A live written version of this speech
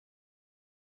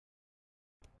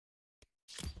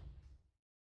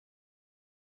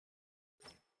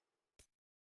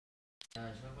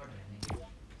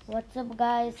What's up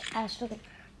guys, Astro.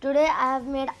 Today I have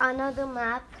made another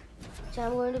map which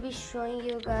I'm going to be showing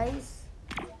you guys.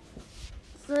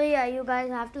 So yeah, you guys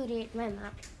have to rate my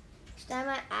map. This time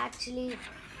I actually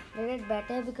did it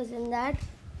better because in that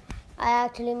I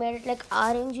actually made it like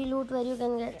RNG loot where you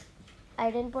can get,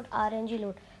 I didn't put RNG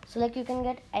loot. So like you can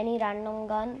get any random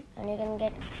gun and you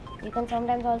can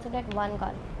sometimes also get one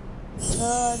gun.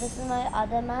 So this is my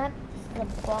other map. This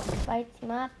is the box fights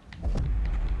map.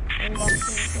 So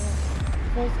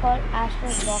it's called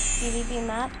Astro's Box PvP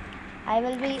map. I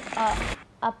will be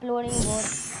uploading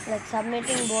both, like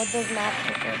submitting both those maps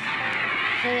with it.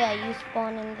 So yeah, you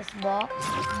spawn in this box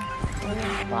and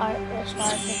you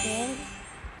start the game.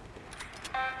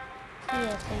 So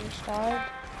yeah, so you start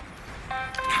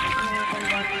and you can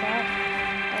watch that.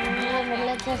 And in the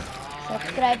middle, just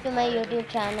subscribe to my YouTube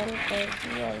channel because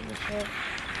yeah, you should.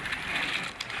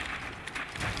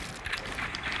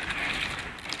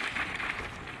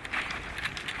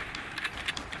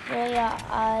 So yeah,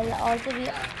 I'll also be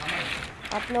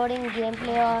uploading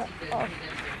gameplay of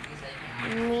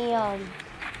me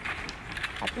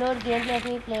upload gameplay of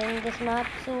me playing this map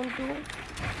soon too.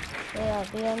 So yeah,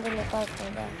 be on the lookout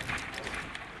for that.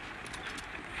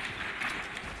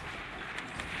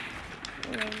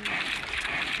 Um,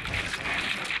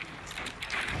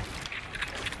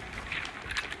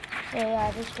 so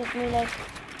yeah, this took me like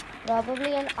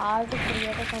probably an hour to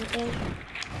create or something.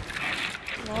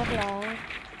 Not long.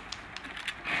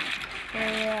 So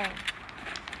yeah,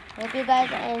 hope you guys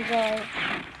enjoy.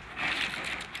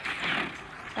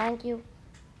 Thank you.